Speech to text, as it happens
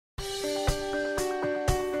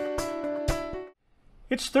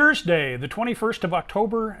It's Thursday, the 21st of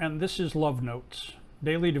October, and this is Love Notes,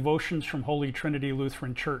 daily devotions from Holy Trinity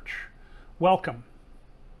Lutheran Church. Welcome.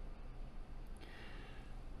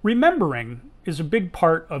 Remembering is a big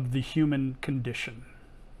part of the human condition.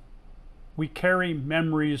 We carry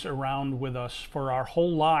memories around with us for our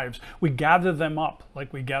whole lives. We gather them up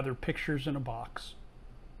like we gather pictures in a box.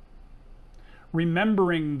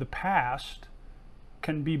 Remembering the past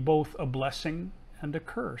can be both a blessing and a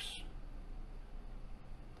curse.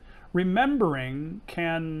 Remembering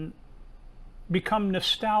can become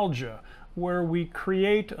nostalgia, where we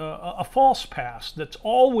create a false past that's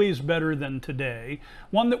always better than today,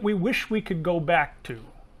 one that we wish we could go back to.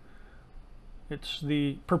 It's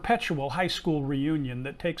the perpetual high school reunion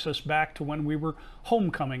that takes us back to when we were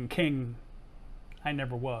homecoming king. I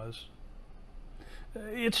never was.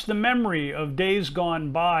 It's the memory of days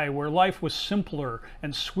gone by where life was simpler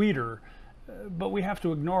and sweeter, but we have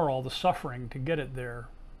to ignore all the suffering to get it there.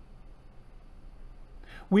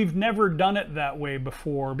 We've never done it that way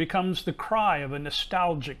before becomes the cry of a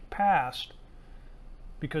nostalgic past,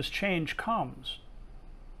 because change comes.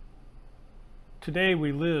 Today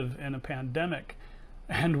we live in a pandemic,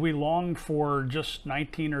 and we longed for just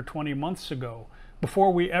 19 or 20 months ago,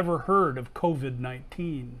 before we ever heard of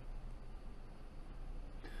COVID-19.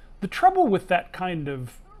 The trouble with that kind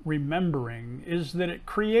of remembering is that it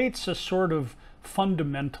creates a sort of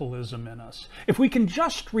fundamentalism in us. If we can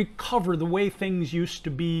just recover the way things used to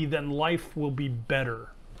be, then life will be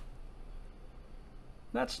better.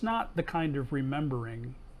 That's not the kind of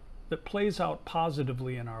remembering that plays out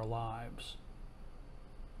positively in our lives.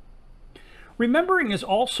 Remembering is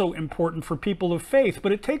also important for people of faith,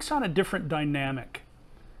 but it takes on a different dynamic.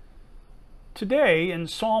 Today, in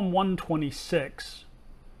Psalm 126,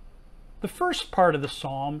 the first part of the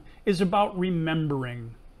psalm is about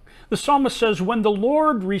remembering. The psalmist says, "When the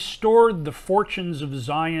Lord restored the fortunes of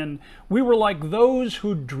Zion, we were like those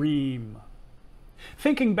who dream."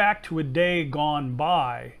 Thinking back to a day gone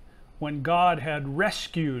by when God had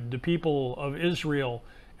rescued the people of Israel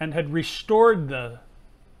and had restored the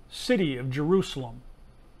city of Jerusalem,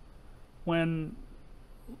 when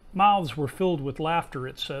mouths were filled with laughter,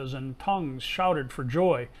 it says, and tongues shouted for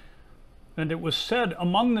joy. And it was said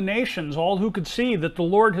among the nations, all who could see, that the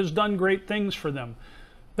Lord has done great things for them.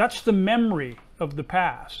 That's the memory of the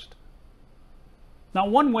past. Now,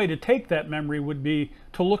 one way to take that memory would be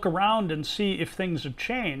to look around and see if things have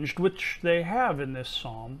changed, which they have in this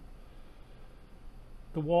psalm.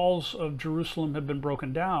 The walls of Jerusalem have been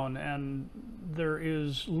broken down, and there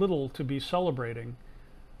is little to be celebrating.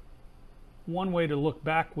 One way to look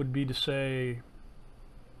back would be to say,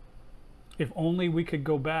 if only we could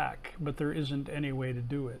go back, but there isn't any way to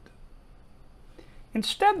do it.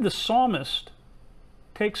 Instead, the psalmist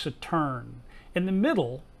takes a turn. In the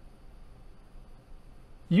middle,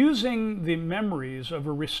 using the memories of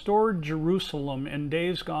a restored Jerusalem in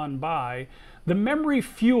days gone by, the memory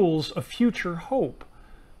fuels a future hope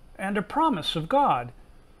and a promise of God.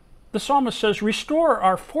 The psalmist says, "Restore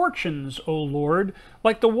our fortunes, O Lord,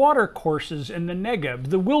 like the watercourses in the Negeb,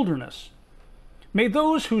 the wilderness. May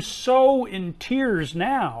those who sow in tears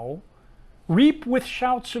now reap with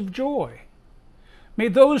shouts of joy. May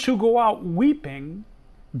those who go out weeping,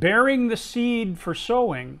 bearing the seed for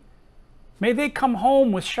sowing, may they come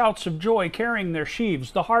home with shouts of joy, carrying their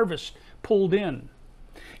sheaves, the harvest pulled in."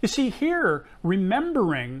 You see, here,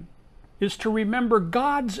 remembering is to remember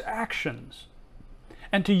God's actions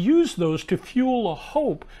and to use those to fuel a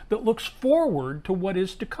hope that looks forward to what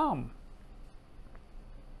is to come.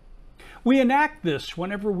 We enact this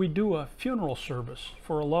whenever we do a funeral service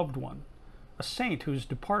for a loved one, a saint who's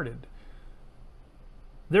departed.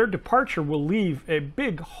 Their departure will leave a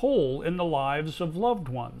big hole in the lives of loved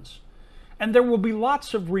ones. And there will be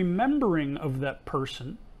lots of remembering of that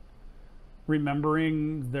person,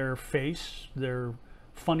 remembering their face, their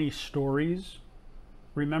funny stories,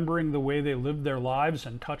 remembering the way they lived their lives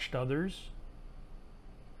and touched others.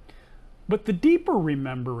 But the deeper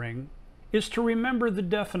remembering is to remember the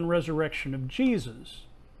death and resurrection of Jesus,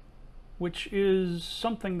 which is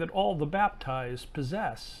something that all the baptized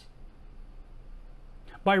possess.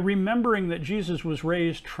 By remembering that Jesus was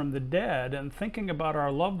raised from the dead and thinking about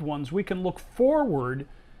our loved ones, we can look forward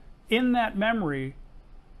in that memory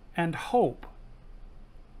and hope.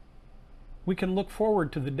 We can look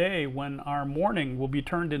forward to the day when our mourning will be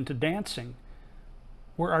turned into dancing,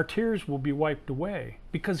 where our tears will be wiped away,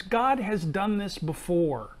 because God has done this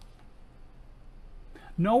before.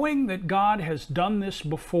 Knowing that God has done this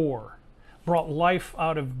before, brought life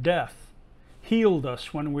out of death, healed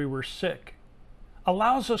us when we were sick,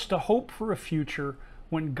 allows us to hope for a future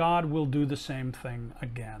when God will do the same thing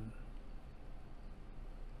again.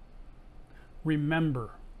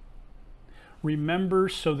 Remember. Remember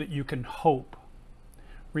so that you can hope.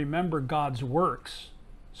 Remember God's works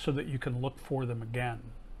so that you can look for them again.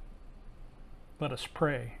 Let us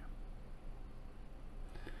pray.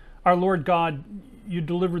 Our Lord God, you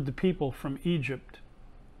delivered the people from Egypt.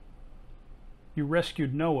 You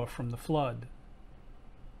rescued Noah from the flood.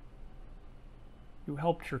 You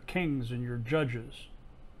helped your kings and your judges.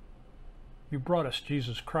 You brought us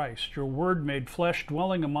Jesus Christ, your Word made flesh,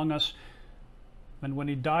 dwelling among us. And when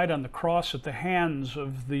he died on the cross at the hands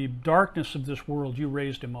of the darkness of this world, you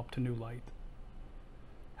raised him up to new light.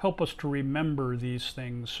 Help us to remember these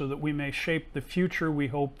things so that we may shape the future we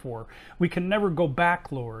hope for. We can never go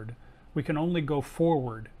back, Lord. We can only go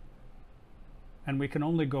forward. And we can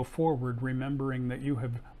only go forward remembering that you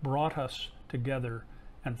have brought us together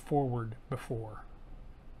and forward before.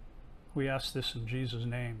 We ask this in Jesus'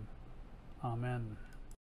 name. Amen.